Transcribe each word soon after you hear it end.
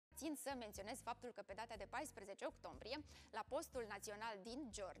țin să menționez faptul că pe data de 14 octombrie, la postul național din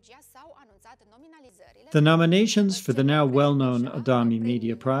Georgia s-au anunțat nominalizările. The nominations for the now well-known ADAMI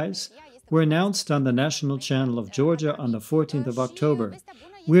Media Prize were announced on the national channel of Georgia on the 14th of October.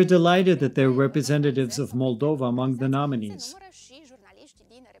 We are delighted that there are representatives of Moldova among the nominees.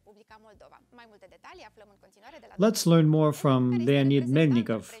 Let's learn more from Leonid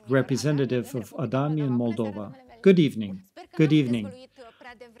Melnikov, representative of ADAMI in Moldova. Good evening. Good evening.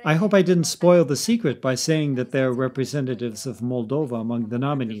 I hope I didn't spoil the secret by saying that there are representatives of Moldova among the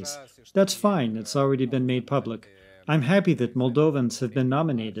nominees. That's fine, it's already been made public. I'm happy that Moldovans have been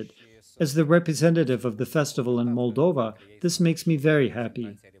nominated. As the representative of the festival in Moldova, this makes me very happy.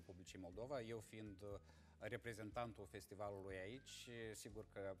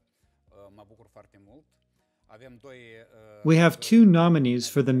 We have two nominees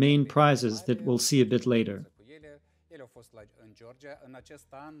for the main prizes that we'll see a bit later.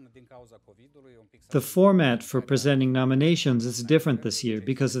 The format for presenting nominations is different this year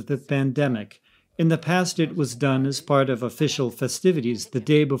because of the pandemic. In the past, it was done as part of official festivities the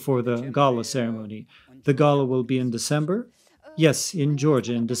day before the gala ceremony. The gala will be in December? Yes, in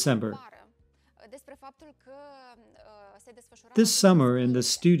Georgia in December. This summer in the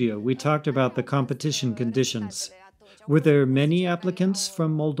studio, we talked about the competition conditions. Were there many applicants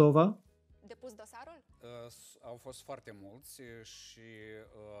from Moldova?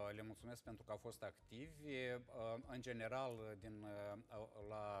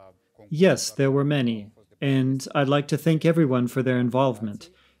 Yes, there were many, and I'd like to thank everyone for their involvement.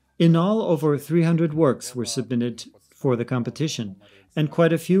 In all, over 300 works were submitted for the competition, and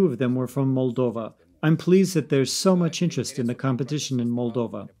quite a few of them were from Moldova. I'm pleased that there's so much interest in the competition in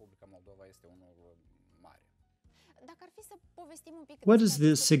Moldova. What is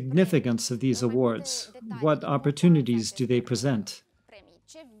the significance of these awards? What opportunities do they present?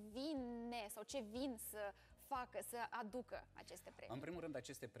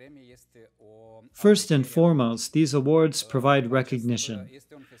 First and foremost, these awards provide recognition.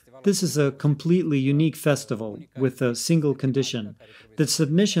 This is a completely unique festival with a single condition, that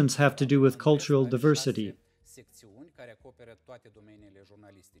submissions have to do with cultural diversity.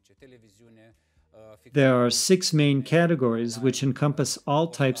 There are 6 main categories which encompass all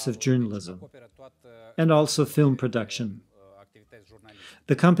types of journalism, and also film production.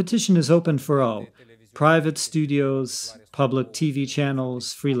 The competition is open for all: private studios, public TV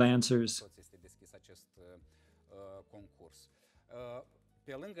channels, freelancers.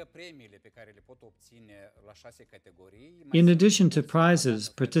 In addition to prizes,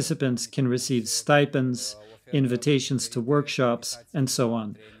 participants can receive stipends, invitations to workshops, and so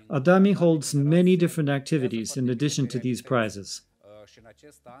on. ADAMI holds many different activities in addition to these prizes.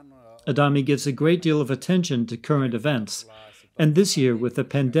 ADAMI gives a great deal of attention to current events, and this year, with the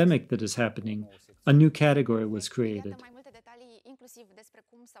pandemic that is happening, a new category was created.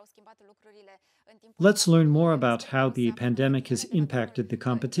 Let's learn more about how the pandemic has impacted the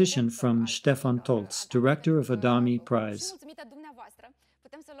competition from Stefan Tolz, director of ADAMI Prize.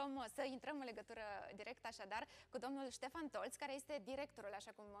 Să intrăm în legătură direct așadar cu domnul Stefan Tolz, care este directorul,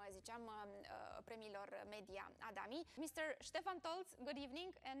 așa cum ziceam, premiilor media ADAMI. Mr. Stefan Tolz, good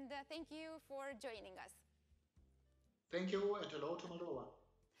evening and thank you for joining us. Thank you and hello to Moldova.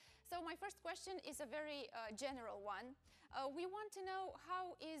 So my first question is a very general one. We want to know how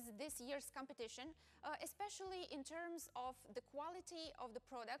is this year's competition, especially in terms of the quality of the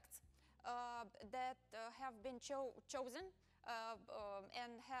products that have been chosen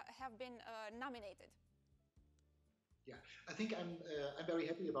and have been nominated. Yeah, I think I'm very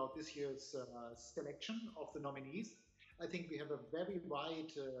happy about this year's selection of the nominees. I think we have a very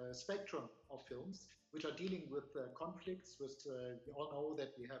wide spectrum of films which are dealing with conflicts. We all know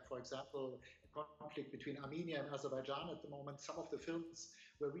that we have, for example, a conflict between Armenia and Azerbaijan at the moment. Some of the films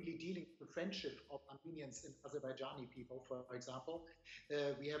were really dealing with the friendship of Armenians and Azerbaijani people, for example.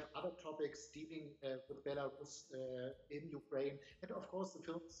 We have other topics dealing with Belarus in Ukraine, and of course the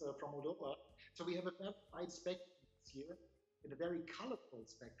films from Moldova. So we have a very wide spectrum this year, in a very colorful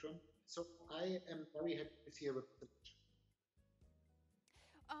spectrum. So I am very happy this year with the selection.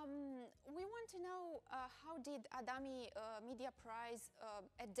 We want to know how did ADAMI Media Prize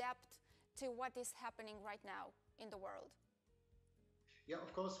adapt to what is happening right now in the world? Yeah,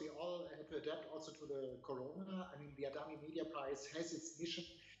 of course, we all had to adapt also to the corona. I mean, the ADAMI Media Prize has its mission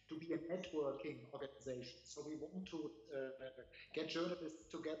to be a networking organization. So we want to get journalists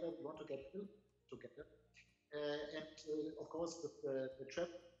together, we want to get film together. And of course, with the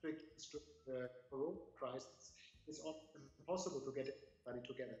travel restrictions to the corona crisis, it's often impossible to get everybody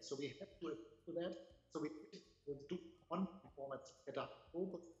together. So we have to adapt to that. So we do online formats that are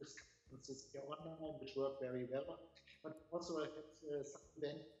focused discussions here online, which work very well. But also I had some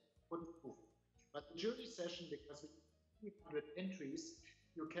events could move. But the jury session, because we have 300 entries,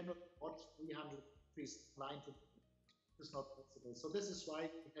 you cannot watch 300 entries online. This is not possible. So this is why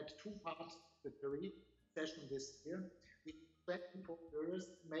we had two parts of the jury session this year. We 24 jurors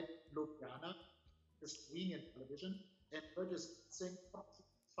met in Ljubljana, the Slovenian television, and were discussing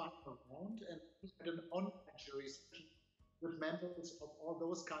final round, and we had an online jury session with members of all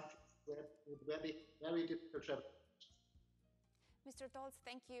those countries where they very difficult travel. Mr. Tolz,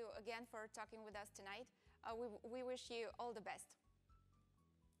 thank you again for talking with us tonight. We wish you all the best.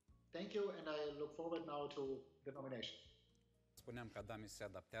 Thank you, and I look forward now to the nomination.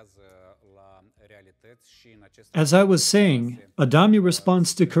 As I was saying, ADAMI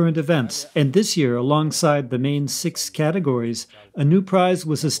responds to current events, and this year, alongside the main 6 categories, a new prize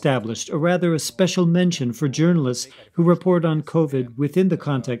was established, or rather a special mention for journalists who report on COVID within the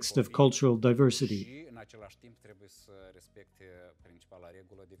context of cultural diversity.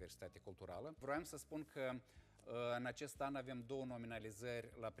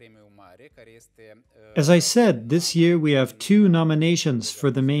 As I said, this year we have 2 nominations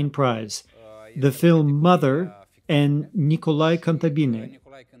for the main prize, the film Mother and Nicolae Cantabine.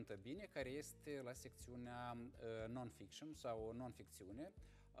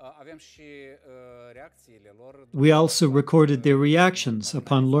 We also recorded their reactions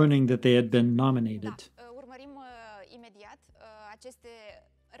upon learning that they had been nominated.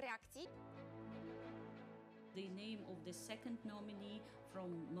 The name of the second nominee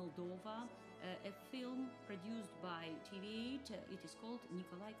from Moldova, a film produced by TV8. It is called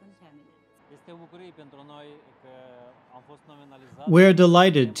Nicolae Cantabine. We are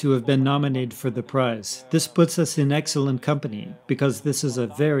delighted to have been nominated for the prize. This puts us in excellent company because this is a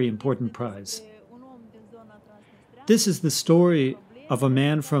very important prize. This is the story of a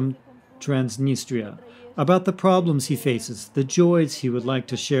man from Transnistria, about the problems he faces, the joys he would like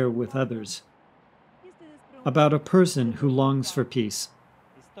to share with others, about a person who longs for peace.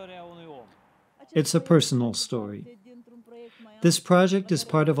 It's a personal story. This project is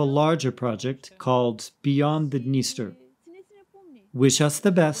part of a larger project called Beyond the Dniester. Wish us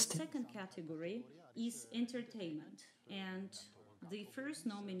the best. The second category is entertainment, and the first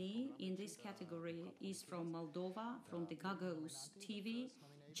nominee in this category is from Moldova, from the Gagos TV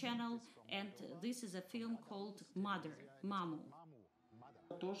channel, and this is a film called Mother, Mamu.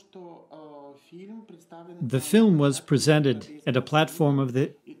 The film was presented at a platform of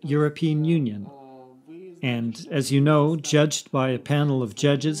the European Union, and, as you know, judged by a panel of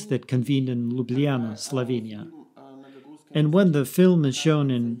judges that convened in Ljubljana, Slovenia. And when the film is shown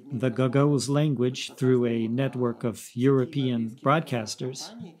in the Gagauz language through a network of European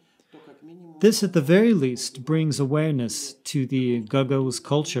broadcasters, this at the very least brings awareness to the Gagauz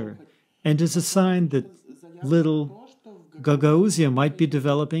culture and is a sign that little Gagauzia might be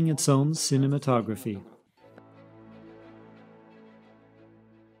developing its own cinematography.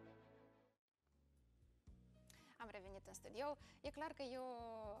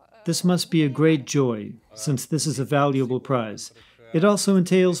 This must be a great joy, since this is a valuable prize. It also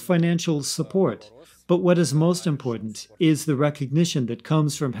entails financial support, but what is most important is the recognition that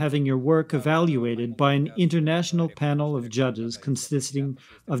comes from having your work evaluated by an international panel of judges consisting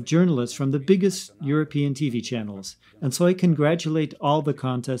of journalists from the biggest European TV channels, and so I congratulate all the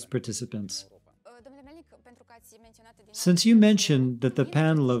contest participants. Since you mentioned that the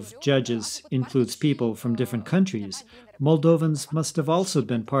panel of judges includes people from different countries, Moldovans must have also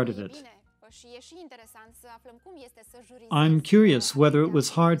been part of it. I'm curious whether it was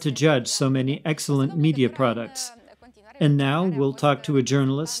hard to judge so many excellent media products. And now we'll talk to a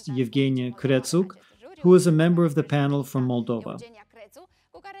journalist, Evgenia Krețuc, who is a member of the panel from Moldova.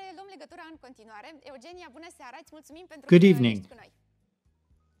 Good evening.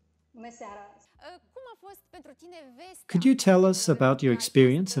 Could you tell us about your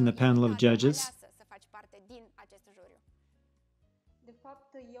experience in the panel of judges?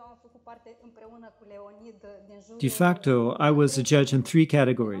 De facto, I was a judge in 3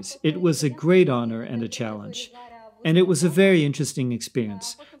 categories. It was a great honor and a challenge. And it was a very interesting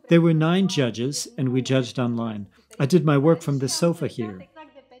experience. There were 9 judges, and we judged online. I did my work from the sofa here.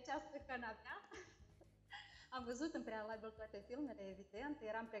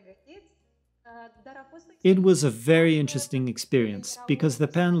 It was a very interesting experience because the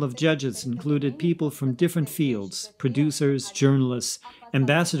panel of judges included people from different fields, producers, journalists,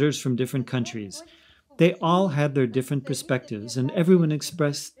 ambassadors from different countries. They all had their different perspectives and everyone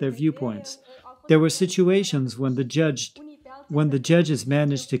expressed their viewpoints. There were situations when the judges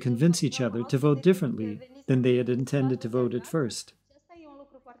managed to convince each other to vote differently than they had intended to vote at first.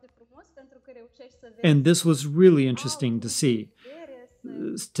 And this was really interesting to see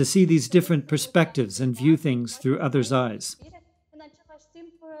these different perspectives and view things through others' eyes.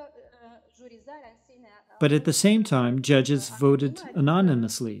 But at the same time, judges voted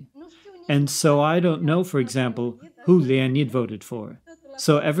anonymously. And so I don't know, for example, who Leonid voted for.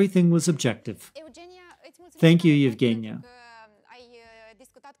 So everything was objective. Thank you, Evgenia.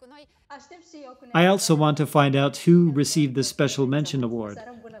 I also want to find out who received the Special Mention Award.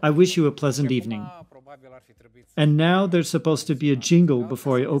 I wish you a pleasant evening. And now there's supposed to be a jingle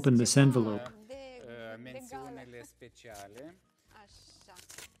before I open this envelope.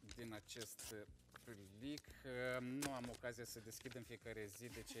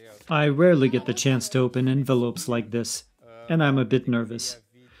 I rarely get the chance to open envelopes like this, and I'm a bit nervous.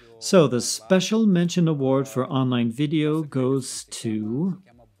 So the Special Mention Award for Online Video goes to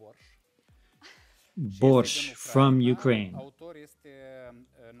Borsh from Ukraine,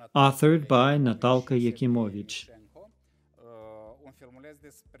 authored by Natalka Yakimovich.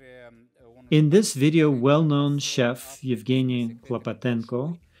 In this video, well-known chef Yevgeny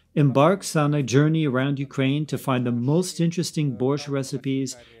Klopotenko embarks on a journey around Ukraine to find the most interesting borscht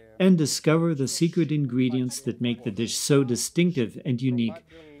recipes and discover the secret ingredients that make the dish so distinctive and unique.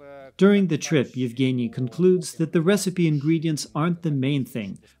 During the trip, Yevgeny concludes that the recipe ingredients aren't the main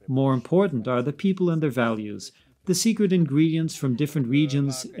thing. More important are the people and their values. The secret ingredients from different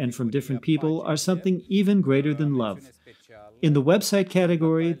regions and from different people are something even greater than love. In the website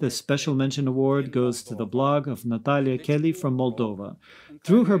category, the Special Mention Award goes to the blog of Natalia Kelly from Moldova.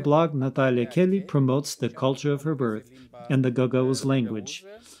 Through her blog, Natalia Kelly promotes the culture of her birth and the Gagauz language.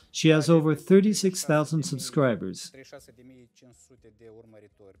 She has over 36,000 subscribers.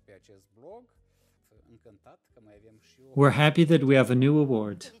 We're happy that we have a new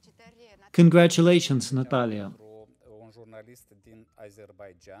award. Congratulations, Natalia.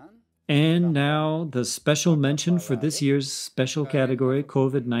 And now the special mention for this year's special category,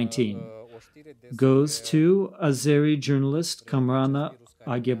 COVID-19, goes to Azeri journalist Kamrana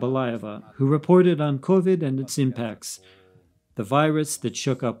Agyebalayeva, who reported on COVID and its impacts, the virus that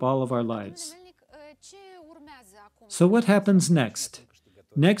shook up all of our lives. So what happens next?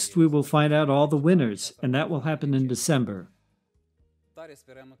 Next, we will find out all the winners, and that will happen in December.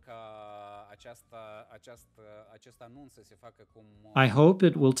 I hope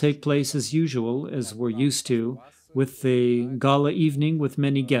it will take place as usual, as we're used to, with the gala evening with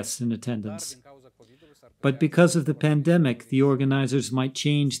many guests in attendance. But because of the pandemic, the organizers might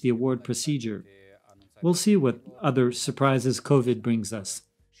change the award procedure. We'll see what other surprises COVID brings us.